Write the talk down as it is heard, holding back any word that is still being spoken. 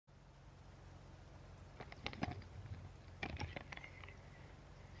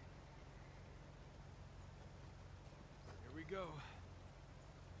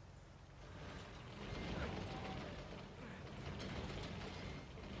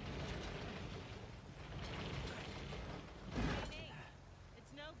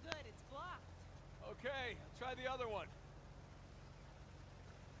try the other one.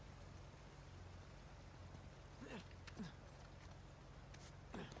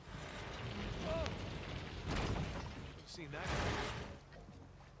 Oh! I've seen that.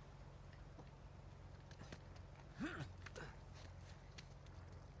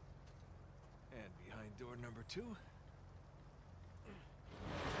 And behind door number 2.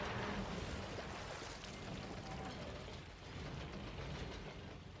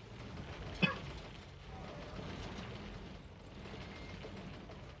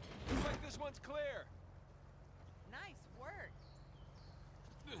 Looks like this one's clear. Nice work.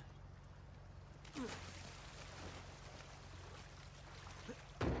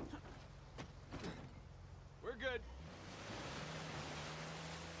 We're good.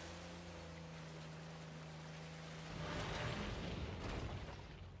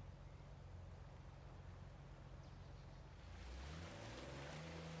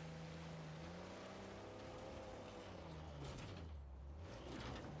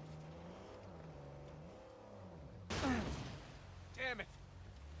 Damn it.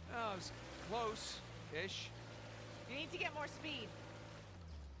 Oh, I was close-ish. You need to get more speed.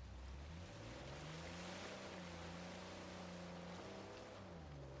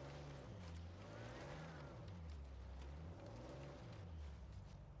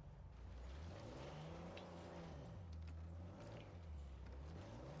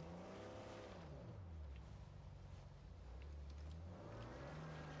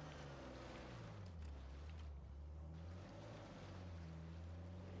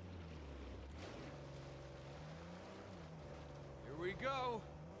 Here we go.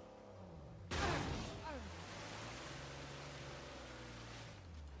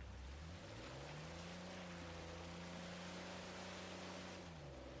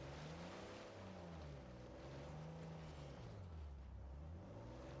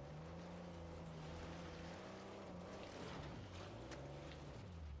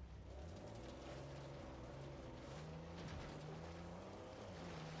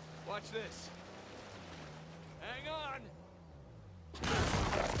 Watch this. Hang on.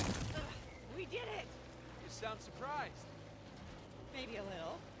 We did it! You sound surprised. Maybe a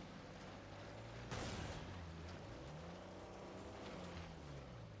little.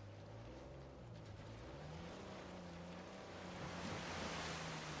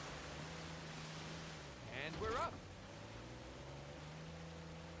 And we're up.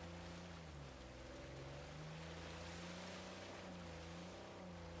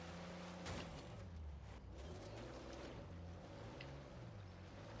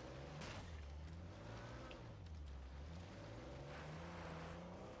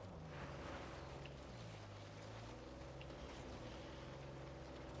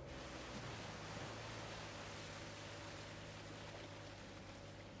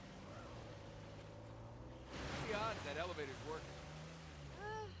 That elevator's working.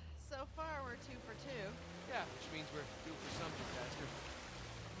 So far, we're 2 for 2. Yeah, which means we're due for something faster.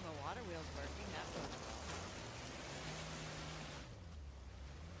 The water wheel's working, that bodes well.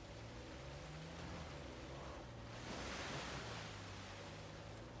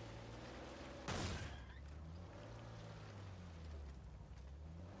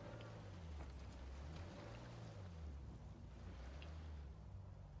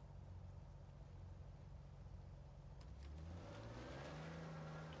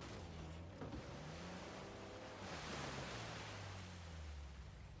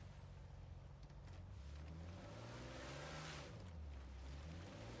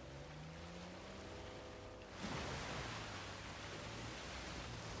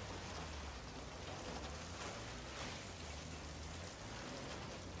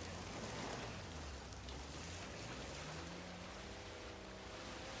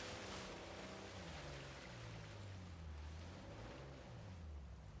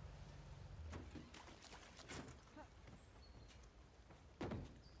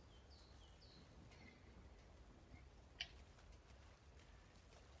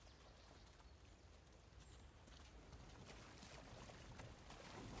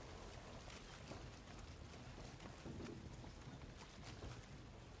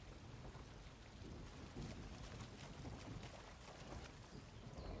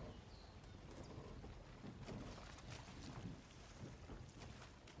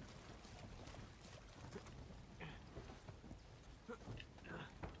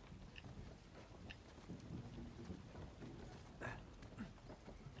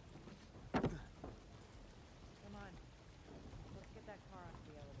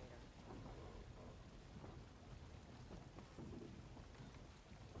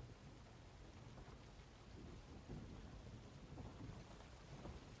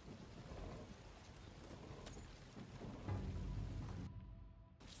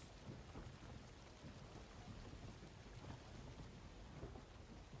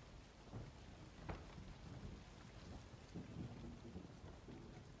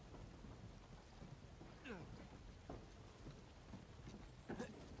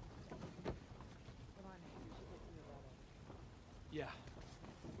 Yeah.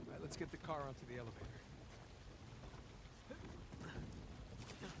 All right, let's get the car onto the elevator.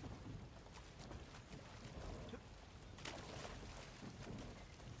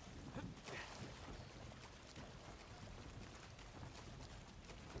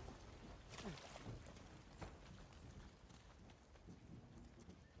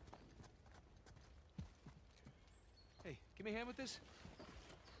 Hey, give me a hand with this.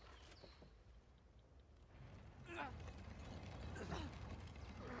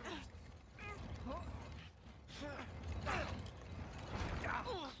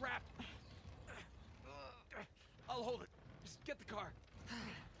 Oh, crap! I'll hold it. Just get the car.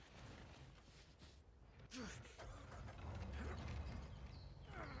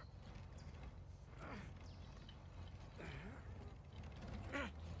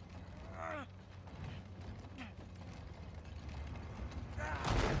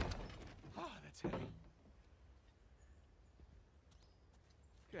 Oh, that's heavy.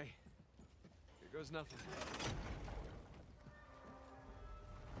 Okay. Here goes nothing.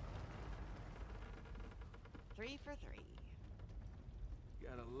 3 for 3.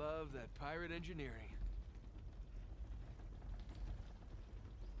 Gotta love that pirate engineering.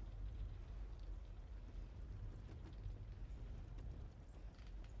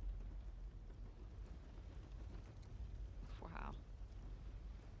 Wow.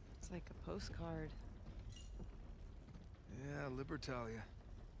 It's like a postcard. Yeah, Libertalia.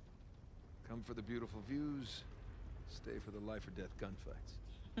 Come for the beautiful views, stay for the life or death gunfights.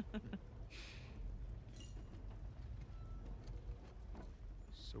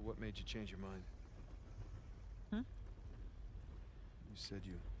 So what made you change your mind? Hmm? You said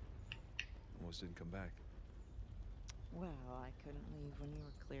you almost didn't come back. Well, I couldn't leave when you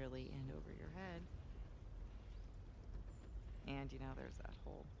were clearly in over your head. And, you know, there's that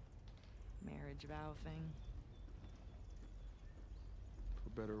whole marriage vow thing.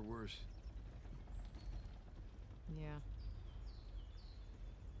 For better or worse. Yeah.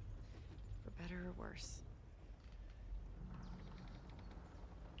 For better or worse.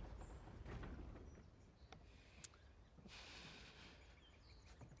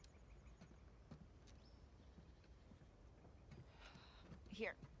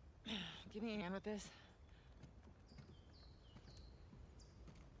 Here. Give me a hand with this.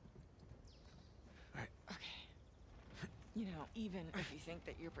 All right. Okay. You know, even if you think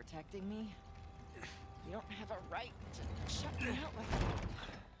that you're protecting me, you don't have a right to shut me out like that.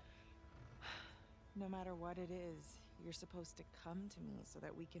 No matter what it is, you're supposed to come to me so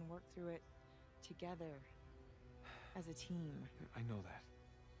that we can work through it together as a team. I know that.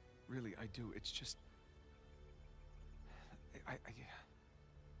 Really, I do. It's just...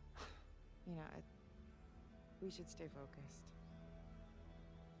 You know, we should stay focused.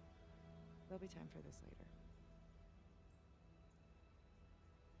 There'll be time for this later.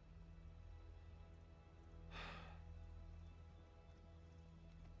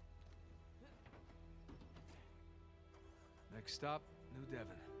 Next stop, New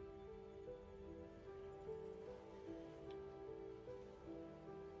Devon.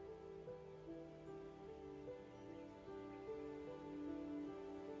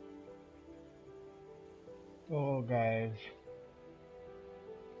 Oh guys,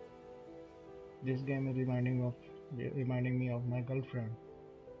 this game is reminding me of my girlfriend.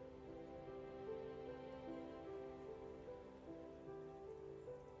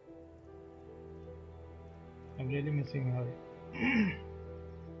 I'm really missing her.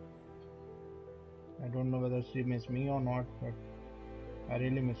 I don't know whether she miss me or not, but I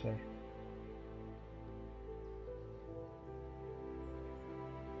really miss her.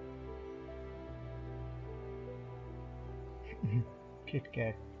 Kit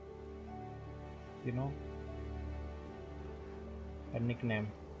Kat, you know, her nickname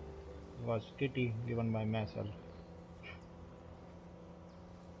was Kitty, given by myself.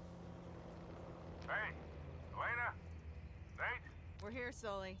 Hey, Elena? Nate? We're here,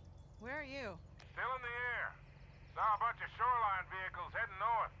 Sully. Where are you? Still in the air. Saw a bunch of shoreline vehicles heading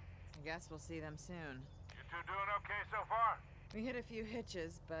north. I guess we'll see them soon. You two doing okay so far? We hit a few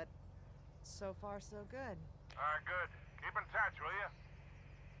hitches, but so far so good. Alright, good. Keep in touch, will you?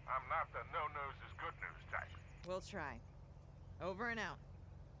 I'm not the no news is good news type. We'll try. Over and out.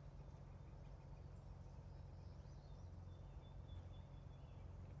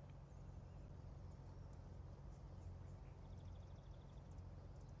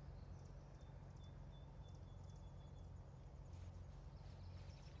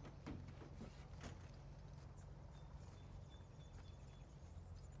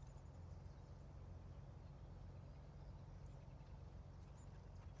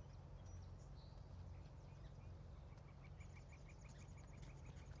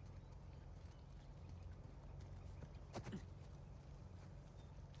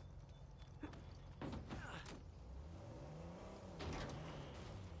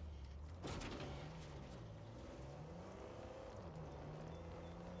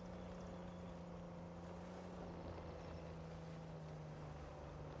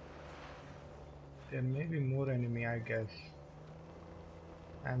 There may be more enemy, I guess.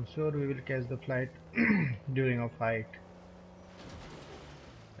 I'm sure we will catch the flight during a fight,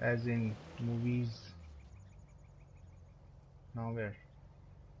 as in movies. Now where?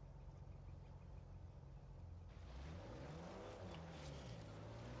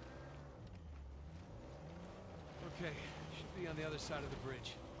 Okay, should be on the other side of the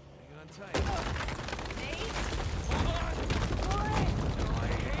bridge. Hang on tight. Nate? Hold on! What? Oh, I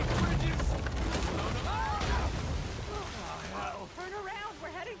hate bridges! No, no, no! Oh, hell! Turn around. We're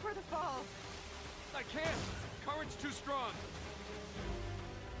heading for the falls. I can't! Current's too strong!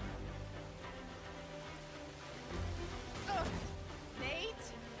 Ugh. Nate?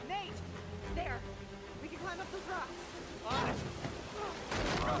 Nate! There. We can climb up those rocks. On it!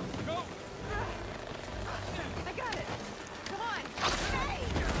 Go! Go! I got it. Come on.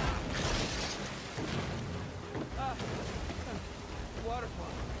 Nate!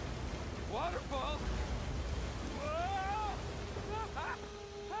 Waterfall! Waterfall! Whoa!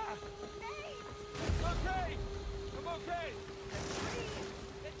 Nate! Okay! I'm okay!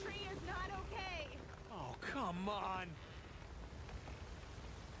 The tree is not okay. Oh, come on!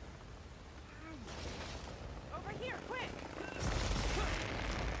 Over here, quick.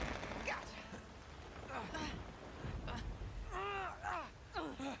 Gotcha.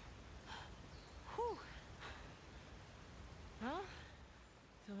 Whew. Well,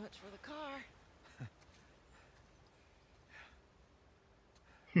 so much for the car.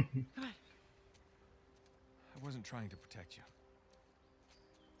 Come on. I wasn't trying to protect you.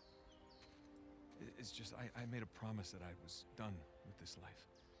 It's just, I made a promise that I was done with this life.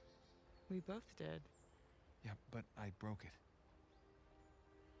 We both did. Yeah, but I broke it.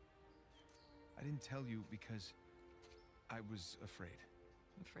 I didn't tell you because I was afraid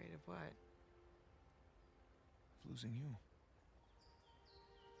Afraid of what? of losing you.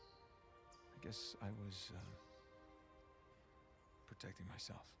 I guess I was protecting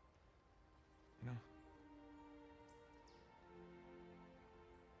myself. You know?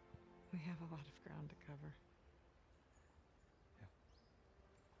 We have a lot of ground to cover.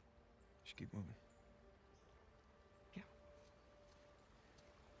 Should keep moving. Yeah.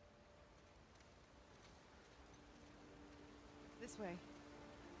 This way.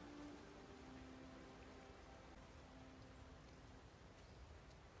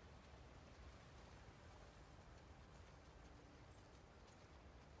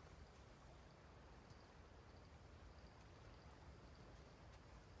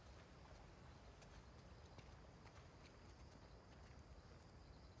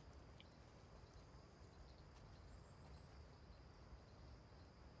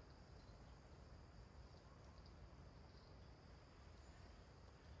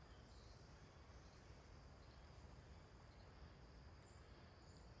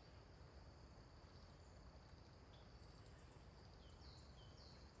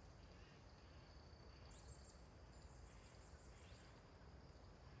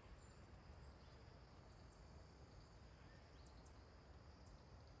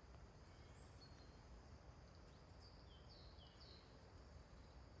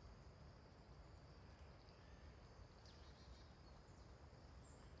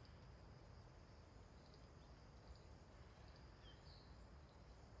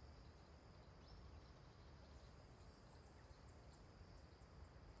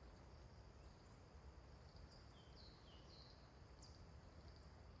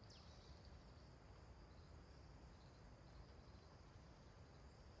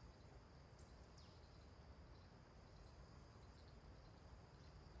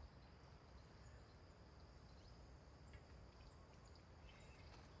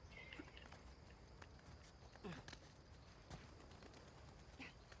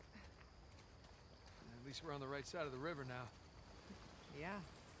 At least we're on the right side of the river now. Yeah.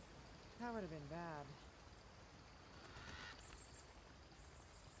 That would have been bad.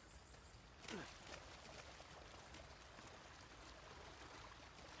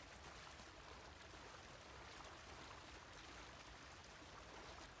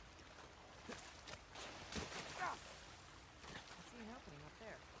 I see an opening up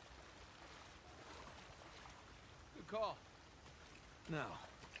there. Good call. Now,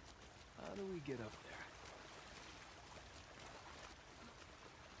 how do we get up there?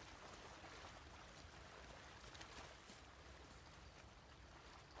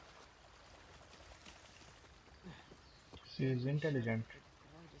 She is intelligent.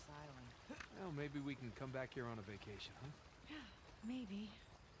 Gorgeous island. Well, maybe we can come back here on a vacation, huh? Yeah, maybe.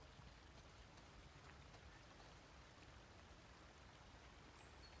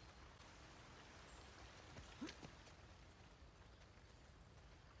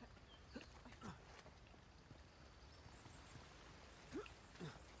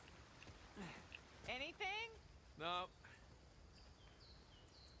 anything? No.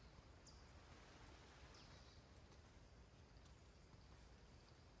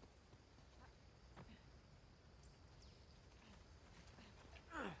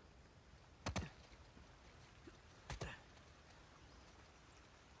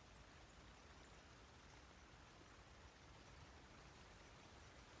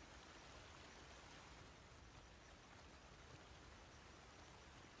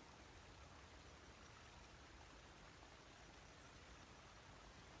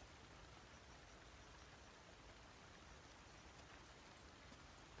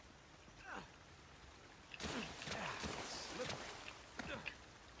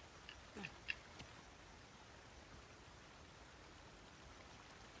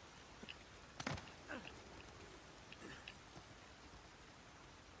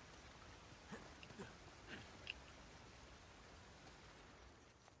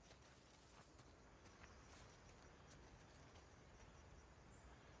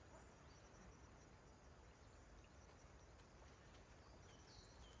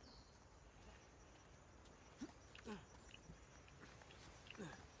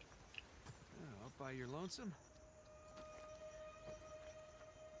 Up by your lonesome?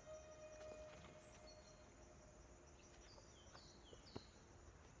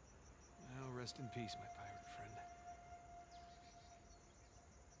 Well, rest in peace, my pirate friend.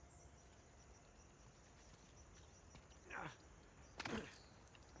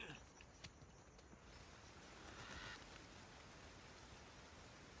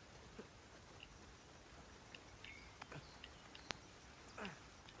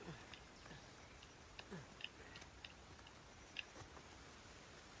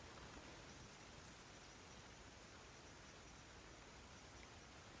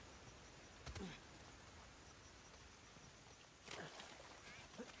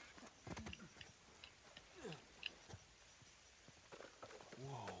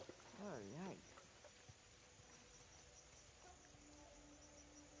 Whoa. Oh, yikes.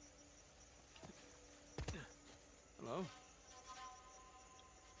 Hello?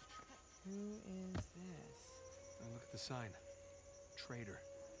 Who is this? Oh, look at the sign. Traitor.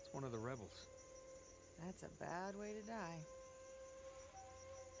 It's one of the rebels. That's a bad way to die.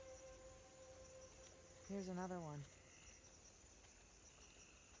 Here's another one.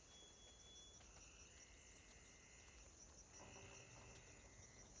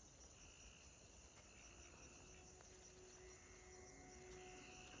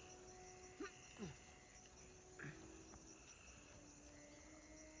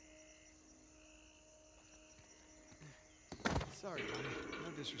 Sorry, buddy. No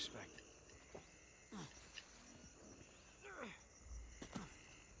disrespect.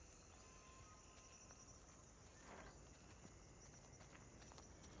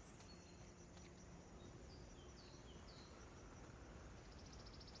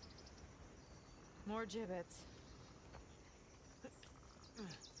 More gibbets.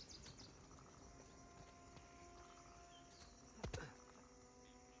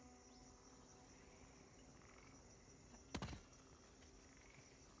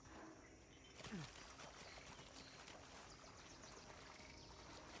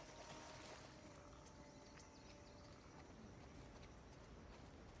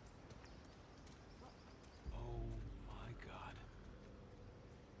 Oh my God.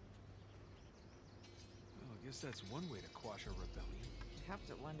 Well, I guess that's one way to quash a rebellion. I have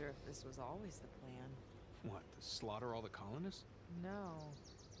to wonder if this was always the plan. What, to slaughter all the colonists? No.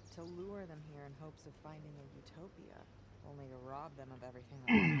 To lure them here in hopes of finding a utopia, only to rob them of everything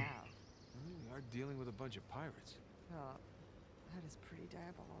that they have. Well, we are dealing with a bunch of pirates. Well, that is pretty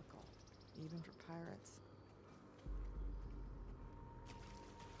diabolical, even for pirates.